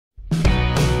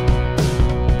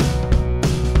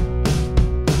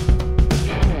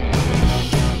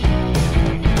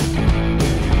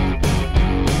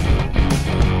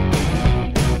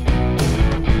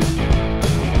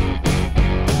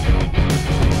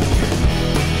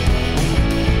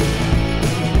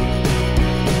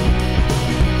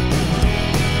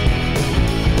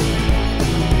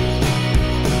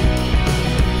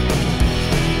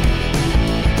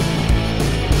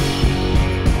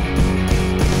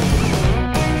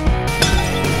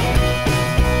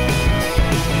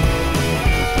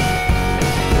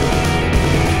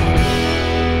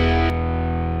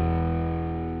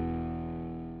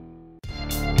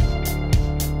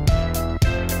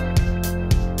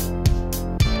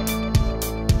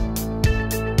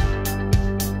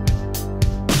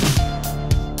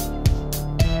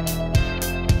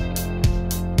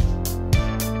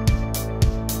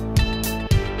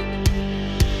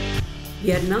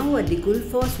are now at the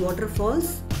Gullfoss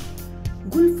Waterfalls.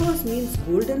 Gullfoss means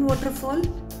golden waterfall.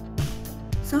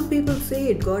 Some people say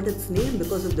it got its name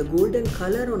because of the golden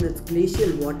color on its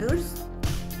glacial waters.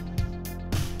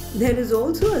 There is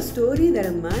also a story that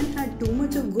a man had too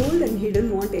much of gold and he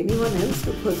didn't want anyone else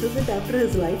to possess it after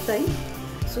his lifetime.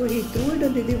 So he threw it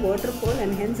into the waterfall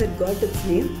and hence it got its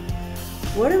name.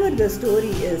 Whatever the story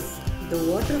is, the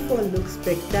waterfall looks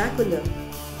spectacular.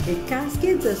 It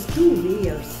cascades as 2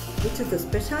 layers, which is the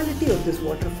speciality of this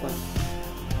waterfall.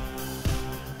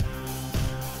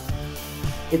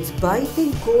 It's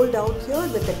biting cold out here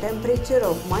with a temperature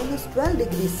of minus 12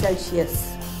 degrees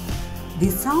Celsius. The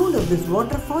sound of this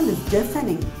waterfall is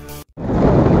deafening.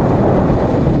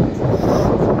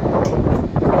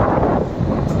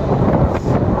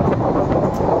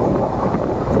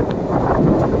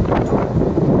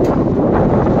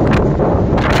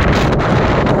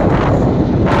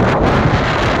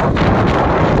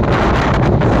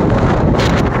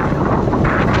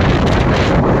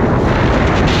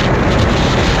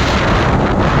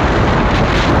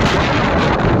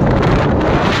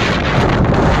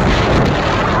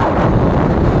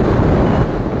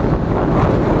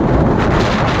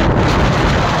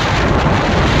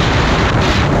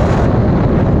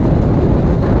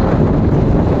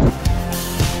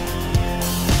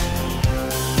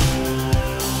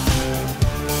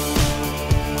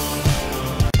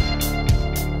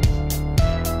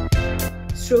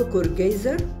 Strokkur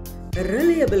Geyser, a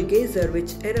reliable geyser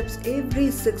which erupts every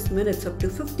 6 minutes up to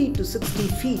 50 to 60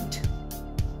 feet.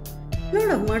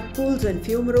 Lot of mud pools and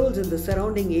fume rolls in the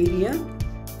surrounding area.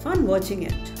 Fun watching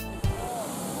it.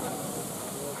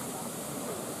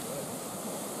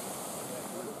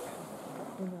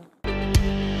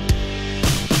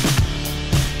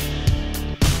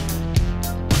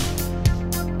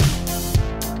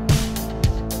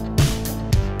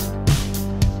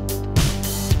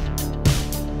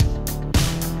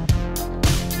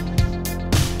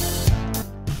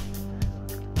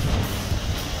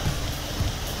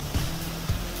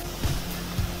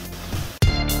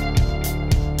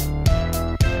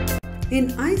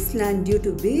 In Iceland, due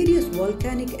to various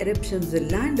volcanic eruptions, the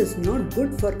land is not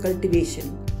good for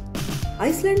cultivation.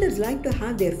 Icelanders like to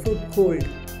have their food cold.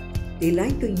 They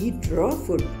like to eat raw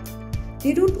food.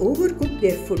 They don't overcook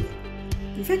their food.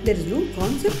 In fact, there is no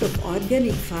concept of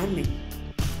organic farming.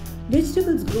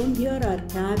 Vegetables grown here are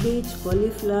cabbage,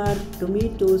 cauliflower,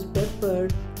 tomatoes, pepper.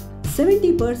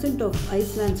 70% of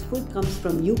Iceland's food comes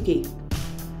from UK.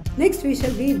 Next, we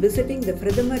shall be visiting the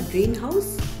Fridheimar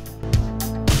greenhouse.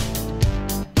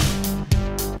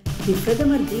 The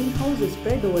Fridheimar greenhouse is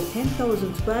spread over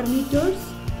 10,000 square meters.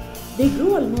 They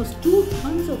grow almost 2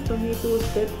 tons of tomatoes,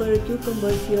 pepper,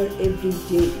 cucumbers here every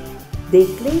day. They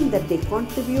claim that they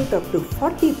contribute up to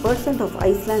 40% of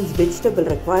Iceland's vegetable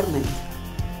requirement.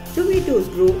 Tomatoes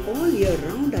grow all year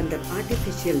round under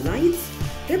artificial lights,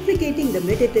 replicating the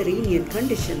Mediterranean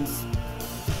conditions.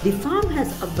 The farm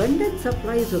has abundant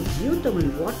supplies of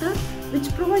geothermal water,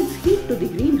 which provides heat to the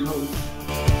greenhouse.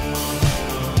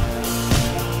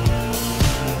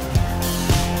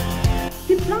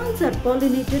 The plants are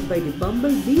pollinated by the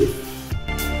bumblebees.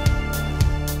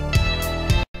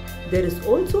 There is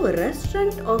also a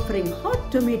restaurant offering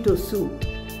hot tomato soup.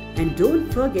 And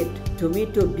don't forget,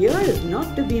 tomato beer is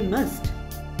not to be missed.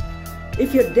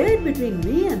 If you're there between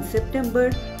May and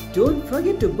September, don't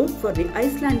forget to book for the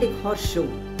Icelandic horse show.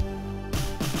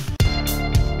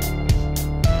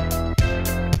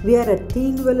 We are at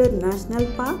Thingvellir National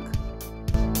Park.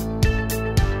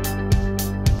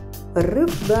 A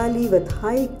rift valley with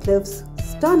high cliffs,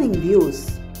 stunning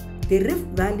views. The rift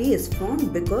valley is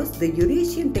formed because the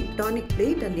Eurasian tectonic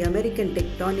plate and the American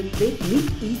tectonic plate meet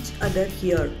each other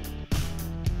here.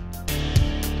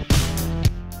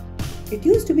 It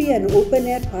used to be an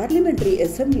open-air parliamentary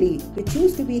assembly which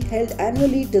used to be held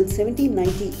annually till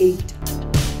 1798.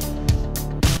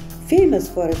 Famous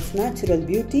for its natural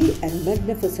beauty and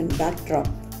magnificent backdrop.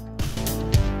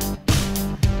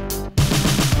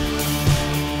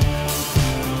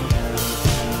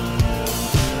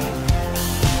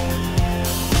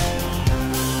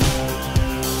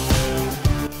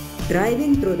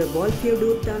 Driving through the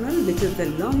Gullfoss tunnel, which is the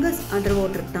longest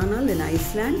underwater tunnel in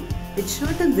Iceland, it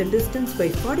shortens the distance by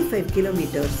 45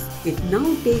 kilometers. It now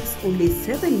takes only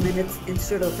 7 minutes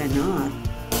instead of an hour.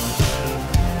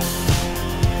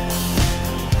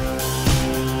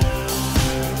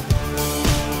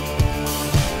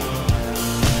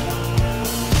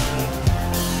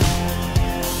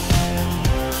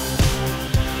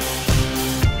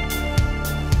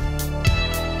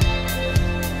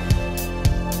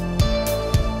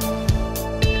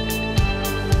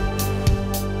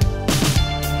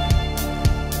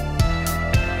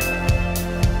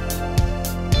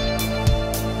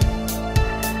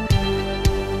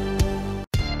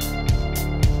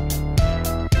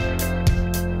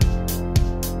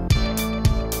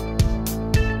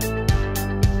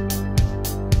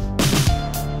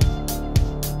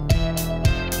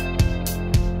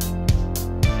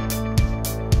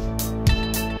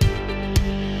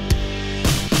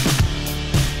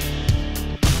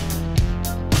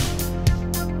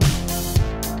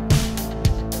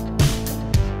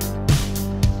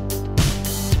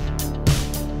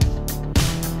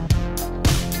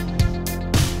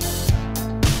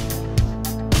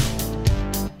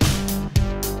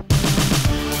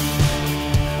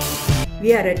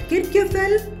 We are at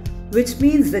Kirkjufell, which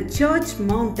means the Church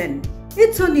Mountain.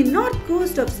 It's on the north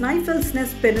coast of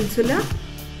Snaefellsnes Peninsula.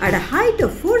 At a height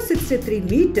of 463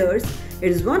 meters,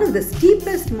 it is one of the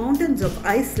steepest mountains of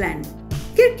Iceland.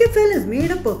 Kirkjufell is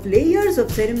made up of layers of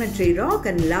sedimentary rock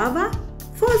and lava.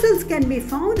 Fossils can be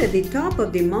found at the top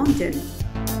of the mountain.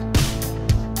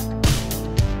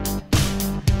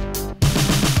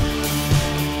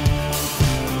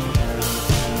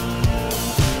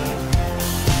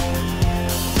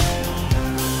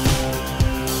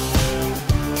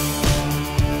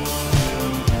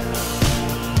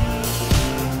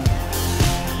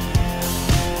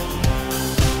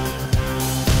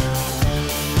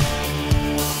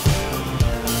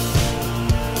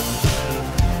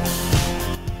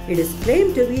 It is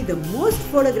claimed to be the most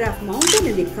photographed mountain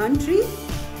in the country.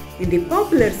 In the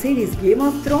popular series Game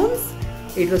of Thrones,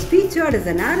 it was featured as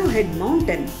an arrowhead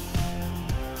mountain.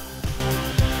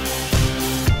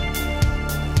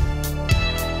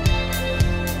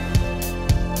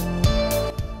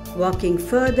 Walking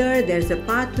further, there is a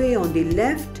pathway on the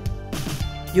left.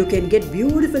 You can get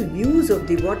beautiful views of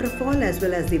the waterfall as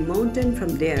well as the mountain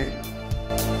from there.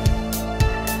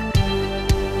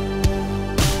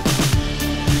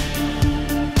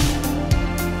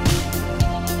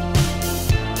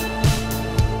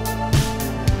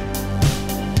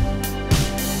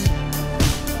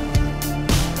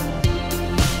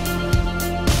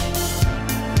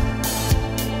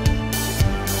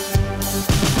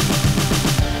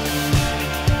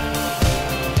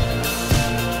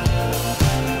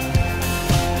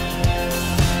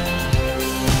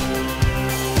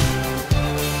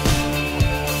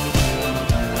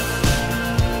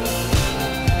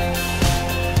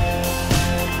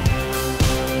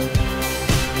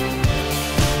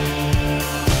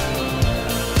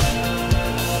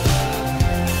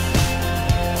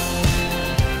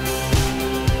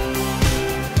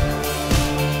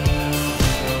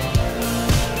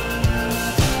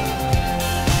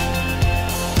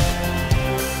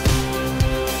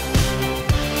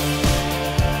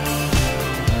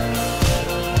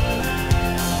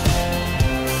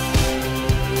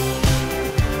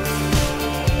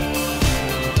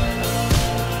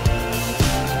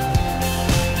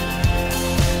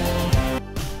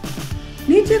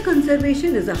 Nature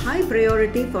conservation is a high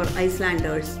priority for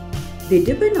Icelanders. They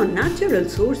depend on natural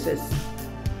sources.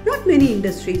 Not many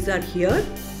industries are here.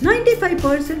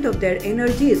 95% of their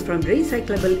energy is from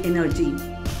recyclable energy.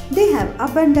 They have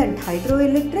abundant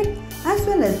hydroelectric as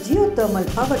well as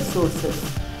geothermal power sources.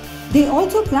 They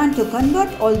also plan to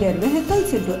convert all their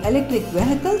vehicles into electric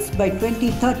vehicles by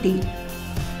 2030.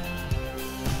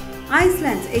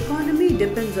 Iceland's economy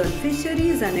depends on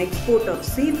fisheries and export of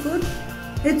seafood.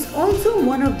 It's also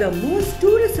one of the most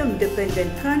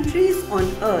tourism-dependent countries on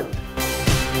earth.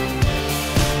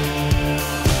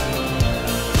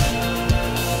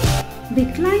 The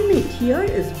climate here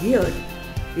is weird.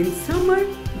 In summer,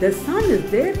 the sun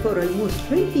is there for almost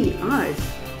 20 hours.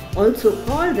 Also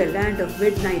called the land of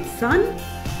midnight sun,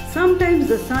 sometimes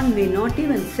the sun may not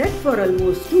even set for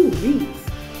almost 2 weeks.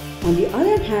 On the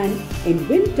other hand, in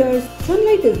winters,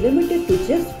 sunlight is limited to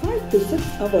just 5 to 6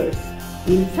 hours.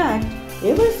 In fact,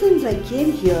 ever since I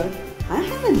came here, I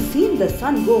haven't seen the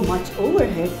sun go much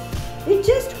overhead. It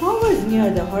just hovers near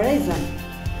the horizon.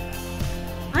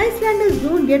 Icelanders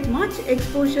don't get much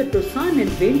exposure to sun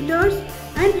in winters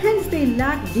and hence they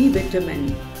lack D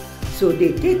vitamin. So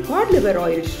they take cod liver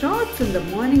oil shots in the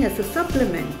morning as a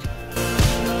supplement.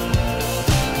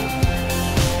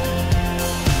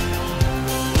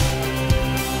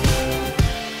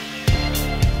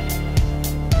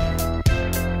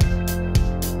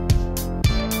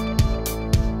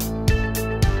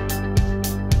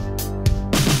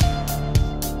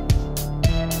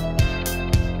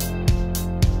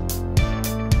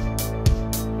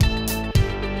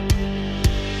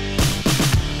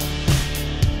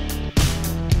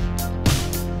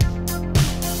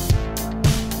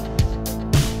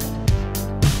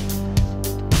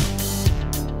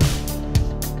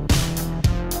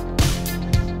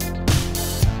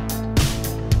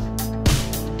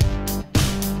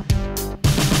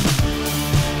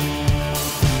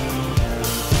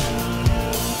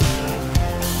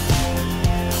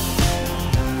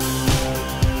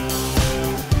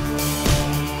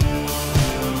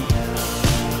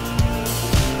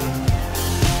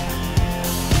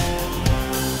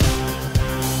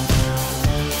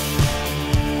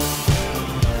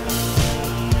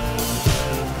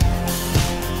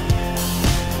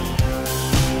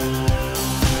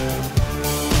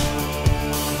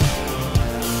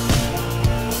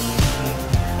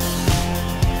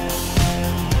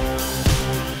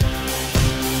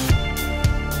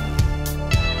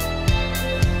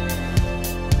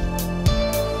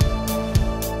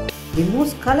 the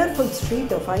most colorful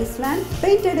street of Iceland,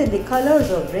 painted in the colors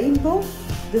of rainbow.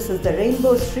 This is the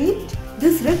Rainbow Street.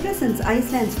 This represents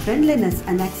Iceland's friendliness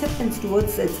and acceptance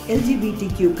towards its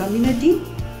LGBTQ community.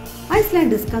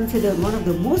 Iceland is considered one of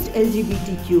the most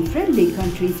LGBTQ friendly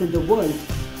countries in the world.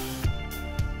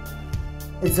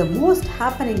 It's the most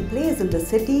happening place in the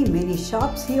city, many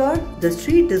shops here. The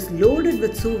street is loaded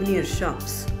with souvenir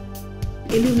shops.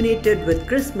 Illuminated with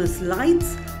Christmas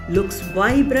lights, looks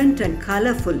vibrant and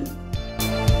colorful.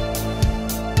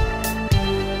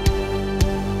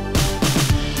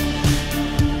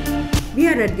 We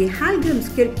are at the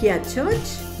Hallgrímskirkja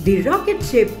Church. The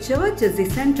rocket-shaped church is the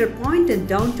center point in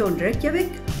downtown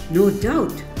Rekjavik. No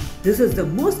doubt, this is the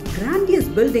most grandiose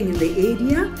building in the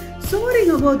area,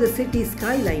 soaring above the city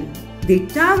skyline. The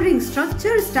towering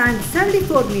structure stands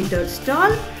 74 meters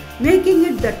tall, making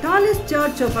it the tallest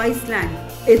church of Iceland.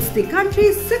 It's the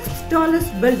country's 6th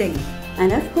tallest building.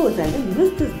 And of course, I will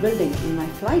miss this building in my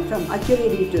flight from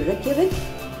Akureyri to Rekjavik.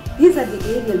 These are the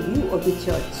aerial view of the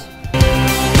church.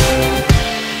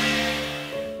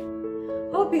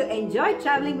 Hope you enjoyed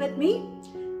traveling with me.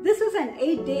 This is an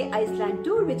 8-day Iceland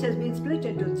tour which has been split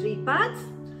into 3 parts.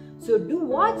 So do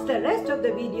watch the rest of the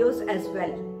videos as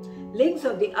well. Links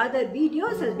of the other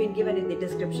videos has been given in the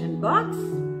description box.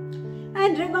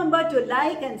 And remember to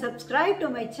like and subscribe to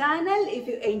my channel if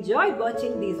you enjoyed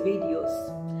watching these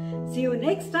videos. See you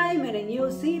next time in a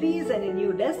new series and a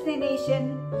new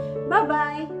destination.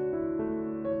 Bye-bye.